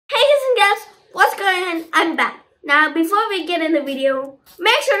and I'm back. Now before we get in the video,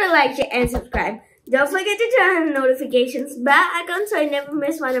 make sure to like, share and subscribe. Don't forget to turn on the notifications bell icon so you never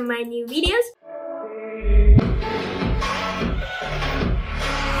miss one of my new videos.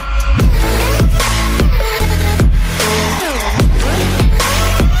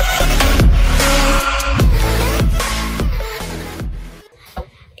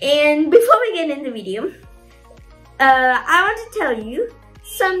 And before we get in the video, I want to tell you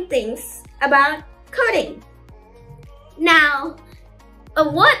some things about coding. Now,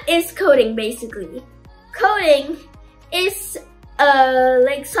 what is coding basically? Coding is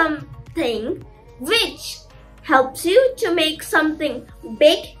like something which helps you to make something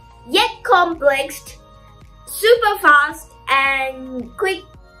big yet complex, super fast and quick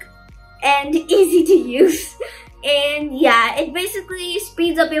and easy to use. And yeah, it basically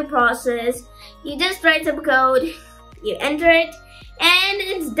speeds up your process. You just write some code, you enter it, and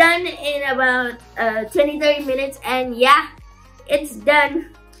it's done in about 20-30 minutes, and yeah, it's done.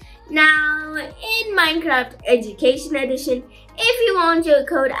 Now, in Minecraft Education Edition, if you want your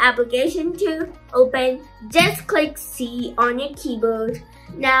code application to open, just click C on your keyboard.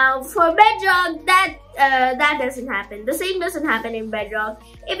 Now, for Bedrock, that doesn't happen. The same doesn't happen in Bedrock.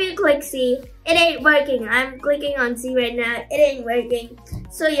 If you click C, it ain't working. I'm clicking on C right now. It ain't working.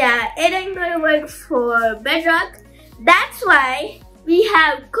 So yeah, it ain't gonna work for Bedrock. That's why we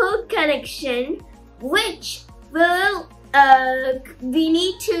have code connection, which will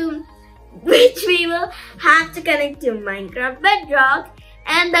we will have to connect to Minecraft Bedrock,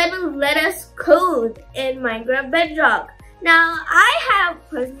 and that will let us code in Minecraft Bedrock. Now, I have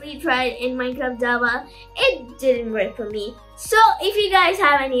personally tried in Minecraft Java. It didn't work for me. So, if you guys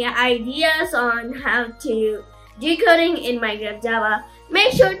have any ideas on how to do coding in Minecraft Java,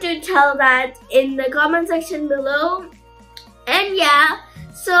 make sure to tell that in the comment section below. And yeah,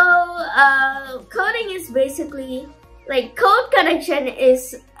 so coding is basically like code connection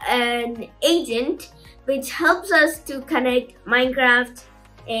is an agent which helps us to connect Minecraft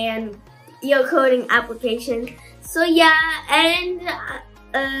and your coding application. So yeah, and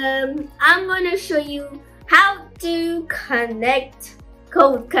I'm going to show you how to connect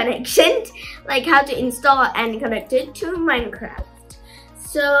code connection, like how to install and connect it to Minecraft.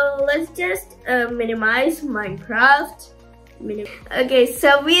 So let's just minimize Minecraft. Okay,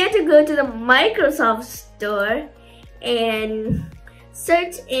 so we have to go to the Microsoft Store and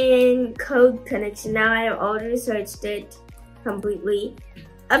search in code connection. Now I have already searched it completely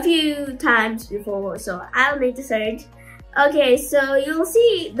a few times before, so I'll need to search. Okay, so you'll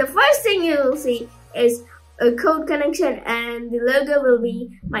see, the first thing you'll see is a code connection, and the logo will be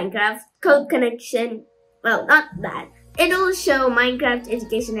Minecraft code connection. Well, not that. It'll show Minecraft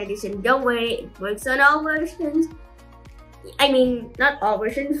Education Edition. Don't worry, it works on all versions. I mean, not all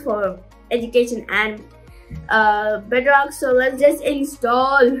versions, for Education and Bedrock. So let's just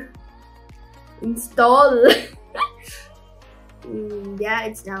install. Yeah,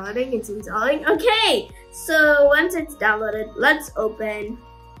 it's downloading, it's installing. Okay, so once it's downloaded, let's open.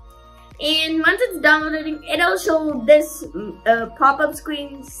 And once it's downloading, it'll show this pop-up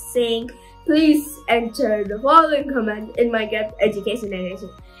screen saying, please enter the following command in Minecraft Education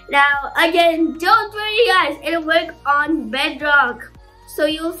Edition. Now, again, don't worry guys, it'll work on Bedrock. So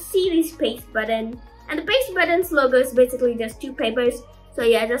you'll see this paste button, and the paste button's logo is basically just two papers. So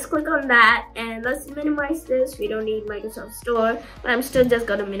yeah, just click on that, and let's minimize this. We don't need Microsoft Store, but I'm still just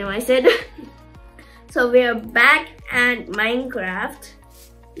gonna minimize it. So we're back at Minecraft.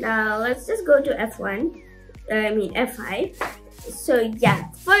 Now let's just go to F5. So yeah,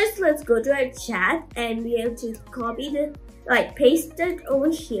 first let's go to our chat, and we have to copy the, paste it over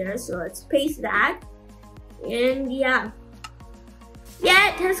here. So let's paste that, and yeah,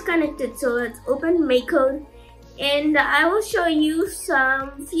 it has connected. So let's open MakeCode. And I will show you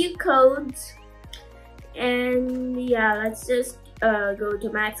some few codes. And yeah, let's just go to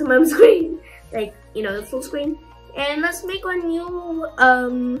maximum screen, the full screen. And let's make one new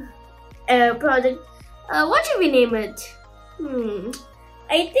project. What should we name it?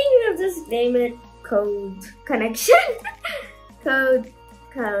 I think we'll just name it Code Connection. Code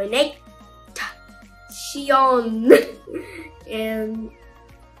Connection. And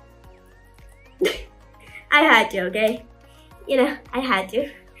I had to, okay? I had to.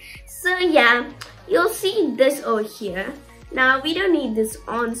 So yeah, you'll see this over here. Now we don't need this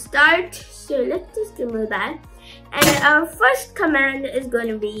on start, so let's just remove that. And our first command is going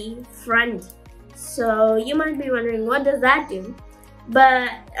to be front. So you might be wondering, what does that do?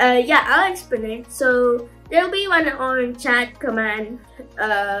 But yeah, I'll explain it. So there'll be one on chat command,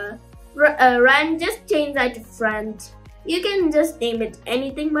 run, just change that to front. You can just name it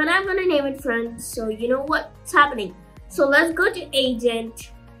anything, but I'm gonna name it friend so you know what's happening. So let's go to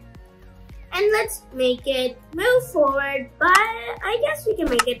agent and let's make it move forward by, I guess we can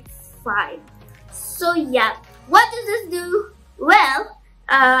make it 5. So yeah, what does this do? Well,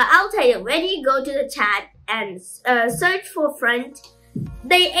 I'll tell you, when you go to the chat and search for friend,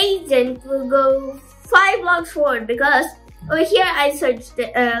 the agent will go 5 blocks forward because over here I searched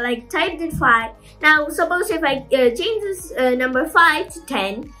typed it 5. Now suppose if I change this number 5 to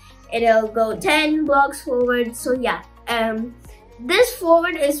 10, it'll go 10 blocks forward. So yeah, this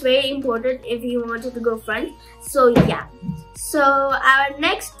forward is very important if you wanted to go front. So yeah, so our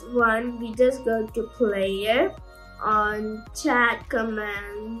next one, we just go to player on chat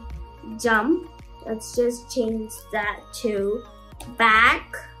command jump. Let's just change that to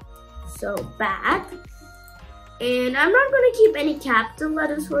back. So back, and I'm not gonna keep any capital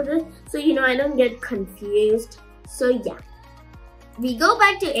letters for this so you know I don't get confused. So yeah, we go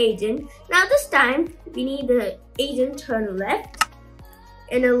back to agent. Now this time we need the agent turn left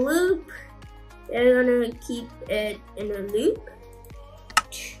in a loop. We're gonna keep it in a loop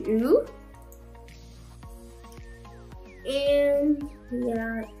 2, and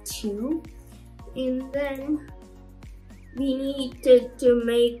yeah, 2, and then we need to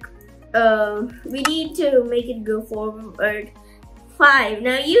make it go forward 5.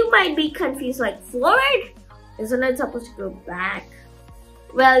 Now you might be confused, like forward? Isn't it supposed to go back?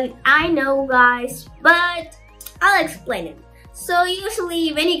 Well, I know guys, but I'll explain it. So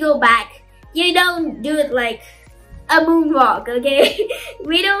usually when you go back, you don't do it like a moonwalk, okay?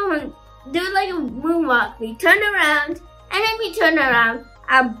 We don't do it like a moonwalk. We turn around, and when we turn around,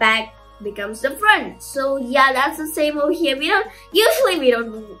 our back becomes the front. So yeah, that's the same over here. We don't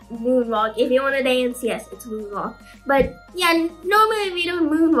moonwalk. If you want to dance, yes, it's moonwalk. But yeah, normally we don't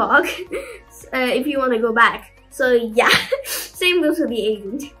moonwalk if you want to go back. So yeah, same goes for the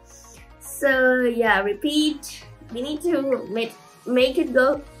agent. So yeah, repeat. We need to make it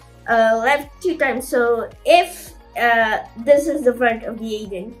go left 2 times. So if this is the front of the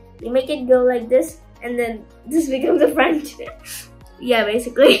agent, you make it go like this, and then this becomes the front. Yeah,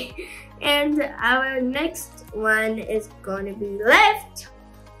 basically. And our next one is gonna be left.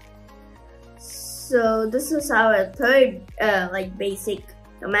 So this is our third like basic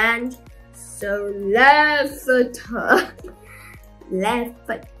command. So left foot up, left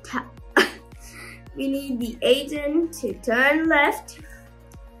foot up. We need the agent to turn left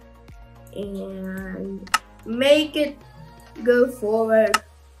and make it go forward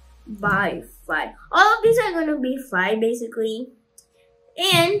by 5. All of these are gonna be 5 basically.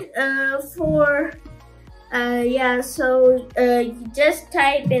 And you just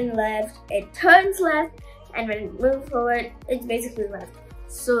type in left, it turns left, and when it moves forward, it's basically left.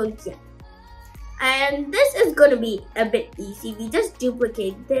 So yeah, and this is gonna be a bit easy. We just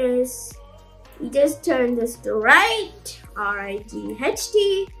duplicate this, we just turn this to right,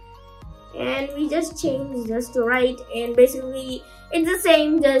 R-I-G-H-T, and we just change this to right, and basically it's the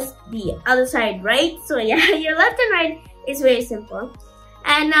same, just the other side, right? So yeah, your left and right is very simple.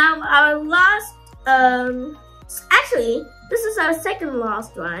 And now our last, actually, this is our second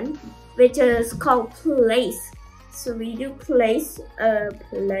last one, which is called place. So we do place,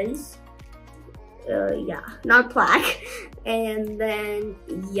 yeah, not plaque. And then,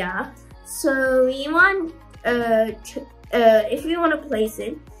 yeah. So we want, if we want to place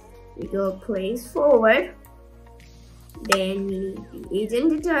it, we go place forward. Then we need the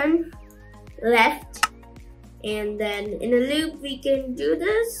agent to turn left. And then in a loop, we can do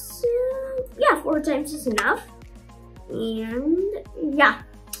this, yeah, 4 times is enough. And yeah,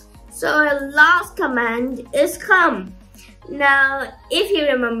 so our last command is come. Now, if you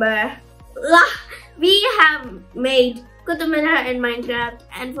remember, we have made Kutumina in Minecraft,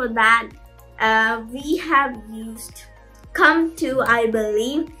 and for that, we have used come to, I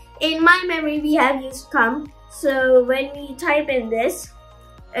believe. In my memory, we have used come. So when we type in this,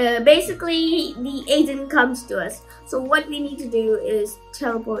 basically the agent comes to us. So what we need to do is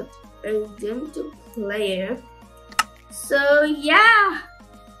teleport agent to player. So yeah,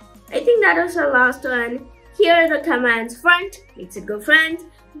 I think that was our last one. Here are the commands: front makes it go front,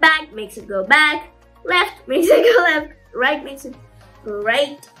 back makes it go back, left makes it go left, right makes it go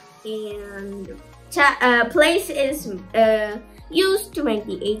right, and place is used to make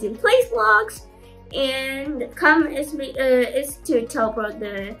the agent place blocks. And come is to teleport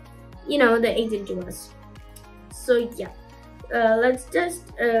the agent to us. So yeah, let's just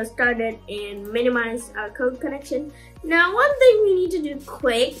start it and minimize our code connection. Now one thing we need to do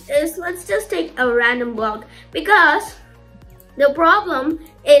quick is let's just take a random block, because the problem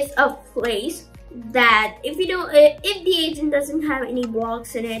is a place. that if the agent doesn't have any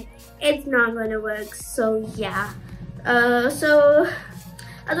blocks in it, it's not gonna work. So yeah, so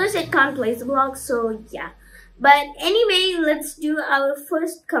otherwise it can't place the blocks. So yeah, but anyway, let's do our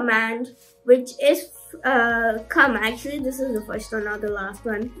first command, which is come. Actually, this is the first one, not the last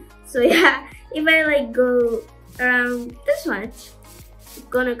one. So yeah, if I like go around this much, it's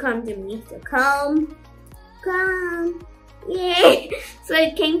gonna come to me. So come, yay! So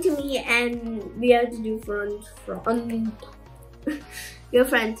it came to me, and we have to do front, your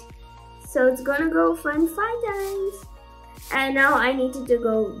front. So it's gonna go front 5 times, and now I need to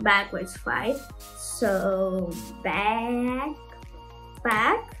go backwards 5. So back.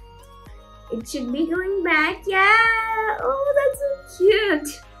 It should be going back. Yeah. Oh, that's so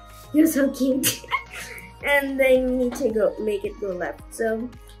cute. You're so cute. And then we need to make it go left. So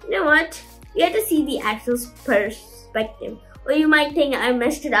you know what? You have to see the actual perspective. Or you might think I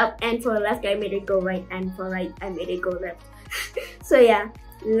messed it up, and for left I made it go right, and for right I made it go left. So yeah,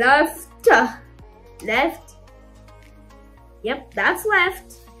 left. Yep, that's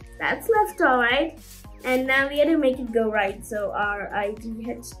left. That's left, alright. And now we have to make it go right. So our ID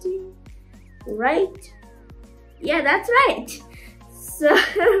heads to right. Yeah, that's right. So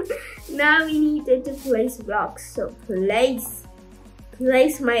now we needed to place blocks. So place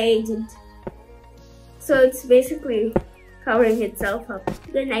my agent. So it's basically covering itself up.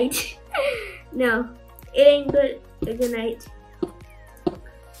 Good night. No, it ain't good. Good night.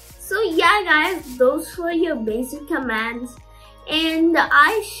 So yeah guys, those were your basic commands, and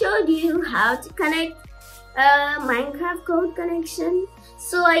I showed you how to connect a Minecraft code connection.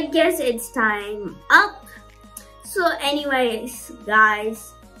 So I guess it's time up. So anyways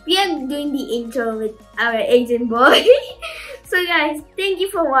guys, we are doing the intro with our agent boy. So guys, thank you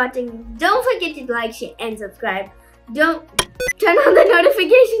for watching. Don't forget to like, share and subscribe. Don't turn on the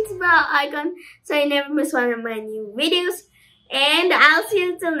notifications bell icon so you never miss one of my new videos. And I'll see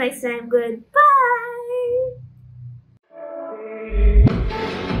you until next time. Goodbye.